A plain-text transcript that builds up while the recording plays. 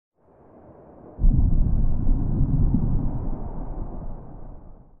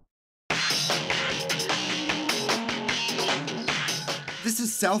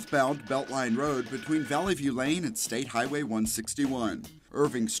southbound Beltline Road between Valley View Lane and State Highway 161.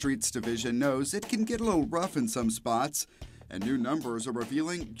 Irving Streets Division knows it can get a little rough in some spots, and new numbers are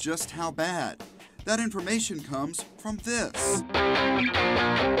revealing just how bad. That information comes from this.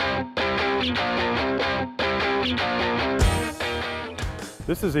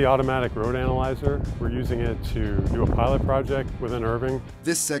 This is the automatic road analyzer. We're using it to do a pilot project within Irving.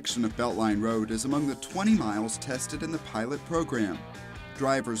 This section of Beltline Road is among the 20 miles tested in the pilot program.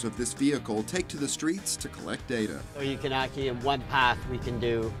 Drivers of this vehicle take to the streets to collect data. So you can actually, in one pass, we can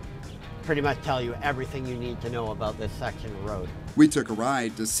do pretty much tell you everything you need to know about this section of road. We took a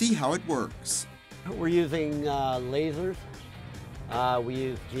ride to see how it works. We're using lasers. We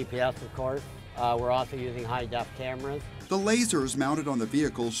use GPS, of course. We're also using high-def cameras. The lasers mounted on the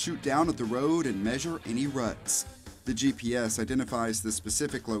vehicle shoot down at the road and measure any ruts. The GPS identifies the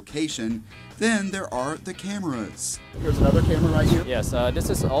specific location. Then there are the cameras. Here's another camera right here. Yes, this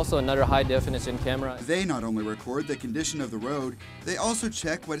is also another high-definition camera. They not only record the condition of the road, they also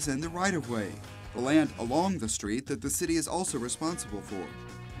check what is in the right-of-way, the land along the street that the city is also responsible for.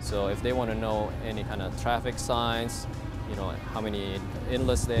 So if they want to know any kind of traffic signs, how many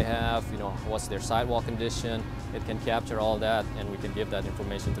inlets they have, what's their sidewalk condition, it can capture all that and we can give that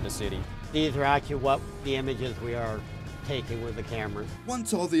information to the city. These are actually what the images we are taking with the cameras.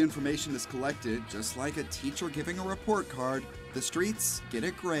 Once all the information is collected, just like a teacher giving a report card, the streets get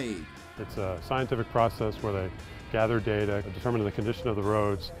a grade. It's a scientific process where they gather data, determine the condition of the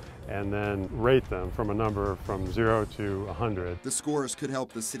roads, and then rate them from a number from 0 to 100. The scores could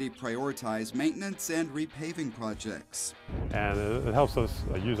help the city prioritize maintenance and repaving projects. And it helps us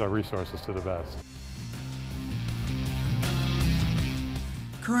use our resources to the best.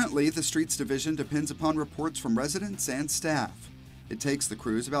 Currently, the Streets Division depends upon reports from residents and staff. It takes the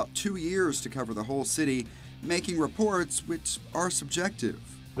crews about 2 years to cover the whole city, making reports which are subjective.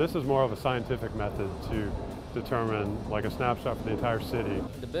 This is more of a scientific method to determine like a snapshot for the entire city.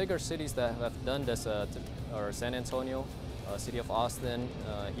 The bigger cities that have done this are San Antonio, city of Austin,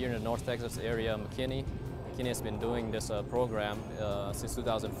 here in the North Texas area, McKinney. McKinney has been doing this program since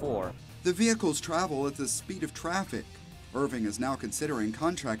 2004. The vehicles travel at the speed of traffic. Irving is now considering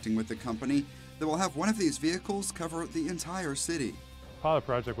contracting with the company that will have one of these vehicles cover the entire city. The pilot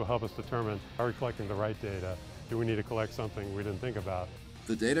project will help us determine, are we collecting the right data? Do we need to collect something we didn't think about?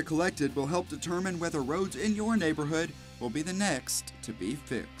 The data collected will help determine whether roads in your neighborhood will be the next to be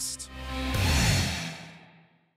fixed.